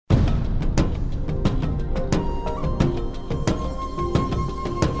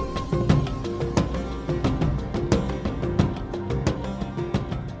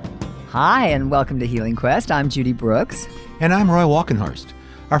Hi, and welcome to Healing Quest. I'm Judy Brooks. And I'm Roy Walkenhorst.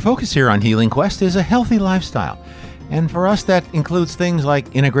 Our focus here on Healing Quest is a healthy lifestyle. And for us, that includes things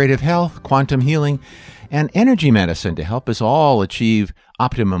like integrative health, quantum healing, and energy medicine to help us all achieve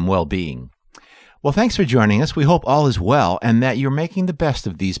optimum well-being. Well, thanks for joining us. We hope all is well and that you're making the best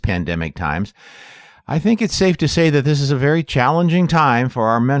of these pandemic times. I think it's safe to say that this is a very challenging time for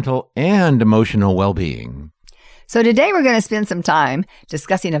our mental and emotional well-being. So today we're going to spend some time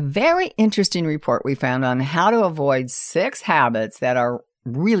discussing a very interesting report we found on how to avoid 6 habits that are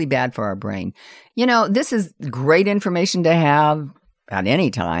really bad for our brain. You know, this is great information to have at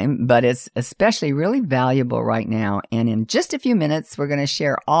any time, but it's especially really valuable right now. And in just a few minutes, we're going to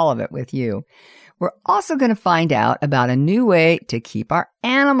share all of it with you. We're also going to find out about a new way to keep our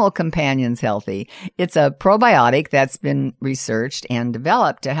animal companions healthy. It's a probiotic that's been researched and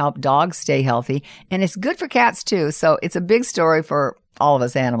developed to help dogs stay healthy, and it's good for cats too. So it's a big story for all of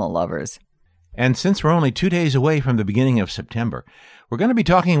us animal lovers. And since we're only 2 days away from the beginning of September, we're going to be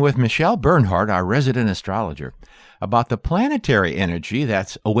talking with Michelle Bernhardt, our resident astrologer, about the planetary energy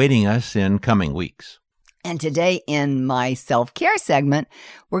that's awaiting us in coming weeks. And today in my self-care segment,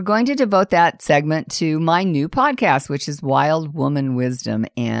 we're going to devote that segment to my new podcast, which is Wild Woman Wisdom.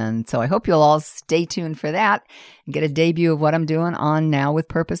 And so I hope you'll all stay tuned for that and get a debut of what I'm doing on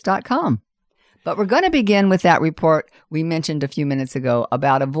nowwithpurpose.com. But we're going to begin with that report we mentioned a few minutes ago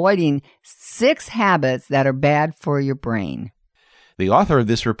about avoiding 6 habits that are bad for your brain. The author of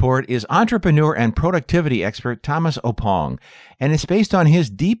this report is entrepreneur and productivity expert Thomas Opong, and it's based on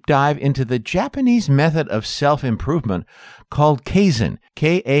his deep dive into the Japanese method of self-improvement called Kaizen,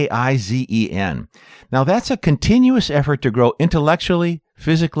 K-A-I-Z-E-N. Now, that's a continuous effort to grow intellectually,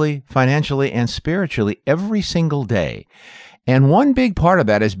 physically, financially, and spiritually every single day. And one big part of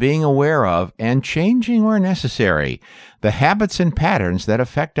that is being aware of and changing where necessary the habits and patterns that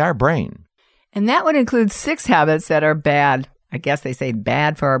affect our brain. And that would include 6 habits that are bad. I guess they say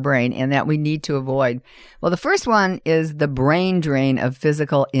bad for our brain and that we need to avoid. Well, the first one is the brain drain of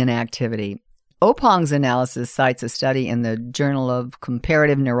physical inactivity. Opong's analysis cites a study in the Journal of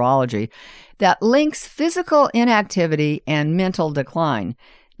Comparative Neurology that links physical inactivity and mental decline.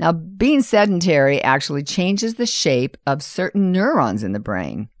 Now, being sedentary actually changes the shape of certain neurons in the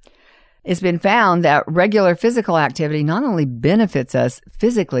brain. It's been found that regular physical activity not only benefits us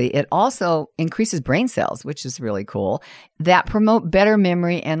physically, it also increases brain cells, which is really cool, that promote better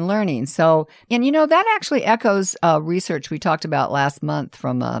memory and learning. So, and you know, that actually echoes research we talked about last month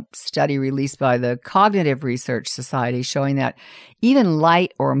from a study released by the Cognitive Research Society showing that even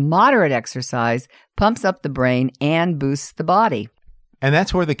light or moderate exercise pumps up the brain and boosts the body. And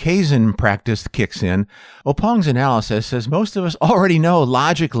that's where the Kaizen practice kicks in. Opong's analysis says most of us already know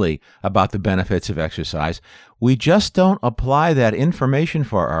logically about the benefits of exercise. We just don't apply that information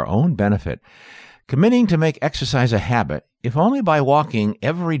for our own benefit. Committing to make exercise a habit, if only by walking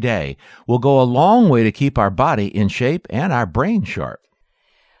every day, will go a long way to keep our body in shape and our brain sharp.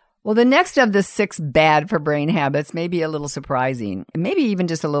 Well, the next of the 6 bad for brain habits may be a little surprising, maybe even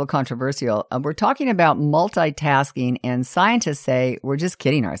just a little controversial. We're talking about multitasking, and scientists say we're just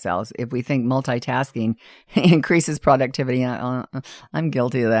kidding ourselves if we think multitasking increases productivity. I'm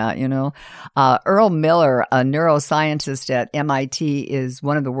guilty of that, you know. Earl Miller, a neuroscientist at MIT, is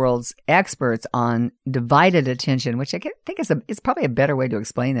one of the world's experts on divided attention, which I think is probably a better way to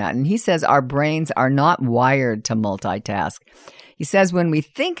explain that. And he says our brains are not wired to multitask. He says when we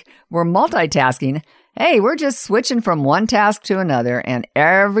think we're multitasking, hey, we're just switching from one task to another. And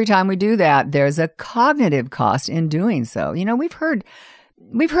every time we do that, there's a cognitive cost in doing so. You know, we've heard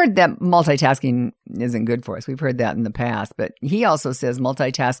that multitasking isn't good for us. We've heard that in the past. But he also says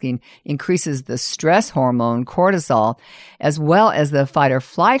multitasking increases the stress hormone, cortisol, as well as the fight or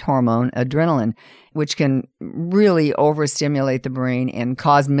flight hormone, adrenaline, which can really overstimulate the brain and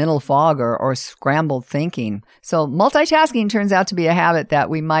cause mental fog or scrambled thinking. So multitasking turns out to be a habit that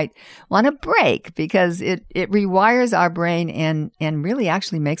we might want to break because it rewires our brain and really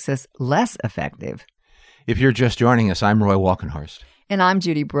actually makes us less effective. If you're just joining us, I'm Roy Walkenhorst. And I'm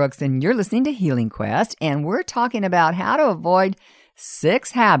Judy Brooks, and you're listening to Healing Quest, and we're talking about how to avoid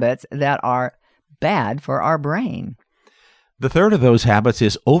 6 habits that are bad for our brain. The third of those habits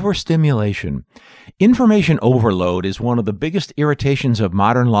is overstimulation. Information overload is one of the biggest irritations of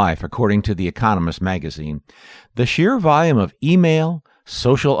modern life, according to The Economist magazine. The sheer volume of email,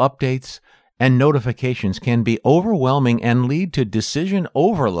 social updates, and notifications can be overwhelming and lead to decision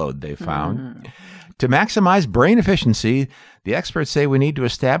overload, they found. To maximize brain efficiency, the experts say we need to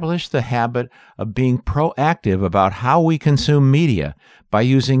establish the habit of being proactive about how we consume media by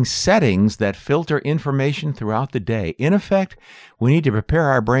using settings that filter information throughout the day. In effect, we need to prepare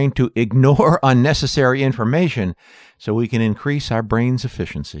our brain to ignore unnecessary information so we can increase our brain's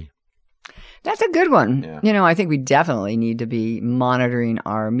efficiency. That's a good one. Yeah. I think we definitely need to be monitoring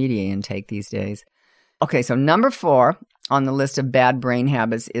our media intake these days. Okay, so number 4 on the list of bad brain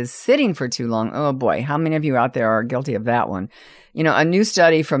habits is sitting for too long. Oh boy, how many of you out there are guilty of that one? A new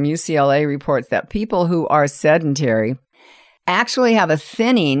study from UCLA reports that people who are sedentary actually have a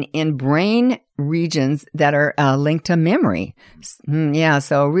thinning in brain regions that are linked to memory.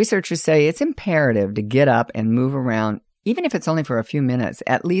 So researchers say it's imperative to get up and move around, even if it's only for a few minutes,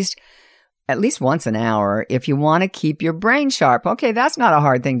 at least once an hour, if you want to keep your brain sharp. Okay, that's not a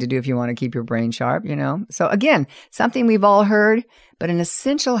hard thing to do if you want to keep your brain sharp, So again, something we've all heard, but an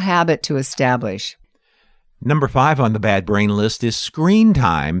essential habit to establish. Number 5 on the bad brain list is screen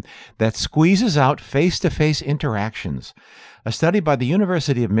time that squeezes out face-to-face interactions. A study by the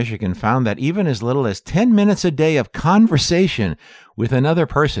University of Michigan found that even as little as 10 minutes a day of conversation with another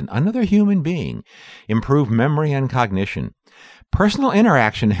person, another human being, improve memory and cognition. Personal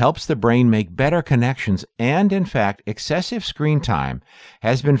interaction helps the brain make better connections, and in fact, excessive screen time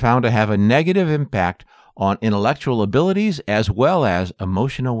has been found to have a negative impact on intellectual abilities as well as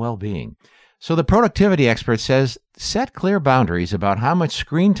emotional well-being. So the productivity expert says, set clear boundaries about how much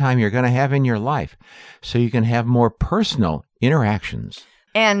screen time you're going to have in your life so you can have more personal interactions.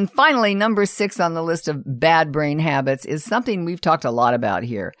 And finally, number 6 on the list of bad brain habits is something we've talked a lot about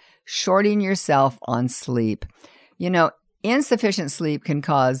here, shorting yourself on sleep. Insufficient sleep can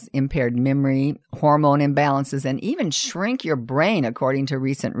cause impaired memory, hormone imbalances, and even shrink your brain, according to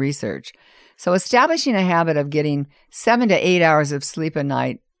recent research. So establishing a habit of getting 7 to 8 hours of sleep a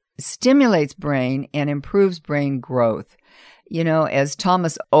night stimulates brain and improves brain growth. As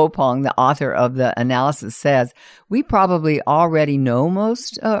Thomas Opong, the author of the analysis, says, we probably already know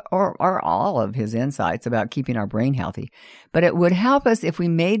most or all of his insights about keeping our brain healthy. But it would help us if we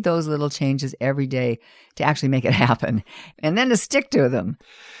made those little changes every day to actually make it happen and then to stick to them.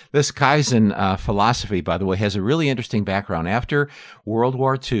 This Kaizen philosophy, by the way, has a really interesting background. After World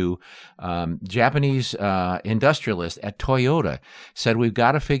War II, Japanese industrialists at Toyota said, we've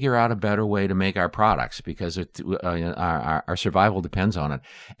got to figure out a better way to make our products because our survival depends on it.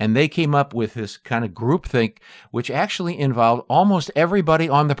 And they came up with this kind of groupthink, which actually involved almost everybody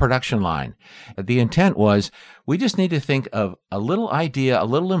on the production line. The intent was, we just need to think of a little idea, a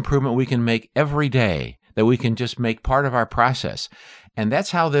little improvement we can make every day that we can just make part of our process. And that's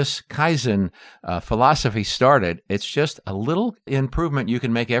how this Kaizen philosophy started. It's just a little improvement you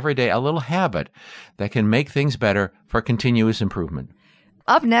can make every day, a little habit that can make things better for continuous improvement.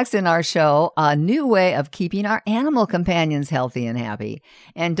 Up next in our show, a new way of keeping our animal companions healthy and happy.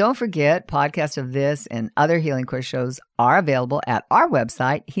 And don't forget, podcasts of this and other Healing Quest shows are available at our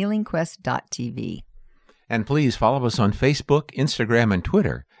website, healingquest.tv. And please follow us on Facebook, Instagram, and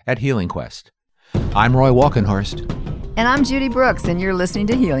Twitter at Healing Quest. I'm Roy Walkenhorst. And I'm Judy Brooks, and you're listening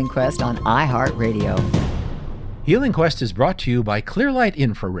to Healing Quest on iHeartRadio. Healing Quest is brought to you by Clearlight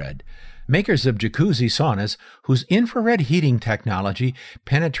Infrared, makers of jacuzzi saunas whose infrared heating technology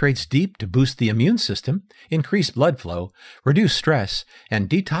penetrates deep to boost the immune system, increase blood flow, reduce stress, and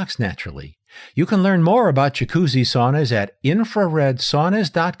detox naturally. You can learn more about jacuzzi saunas at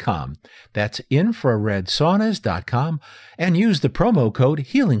infraredsaunas.com. That's infraredsaunas.com, and use the promo code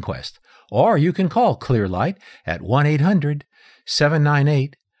HealingQuest. Or you can call Clearlight at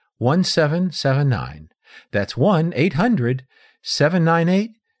 1-800-798-1779. That's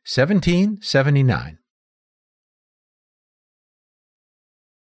 1-800-798-1779.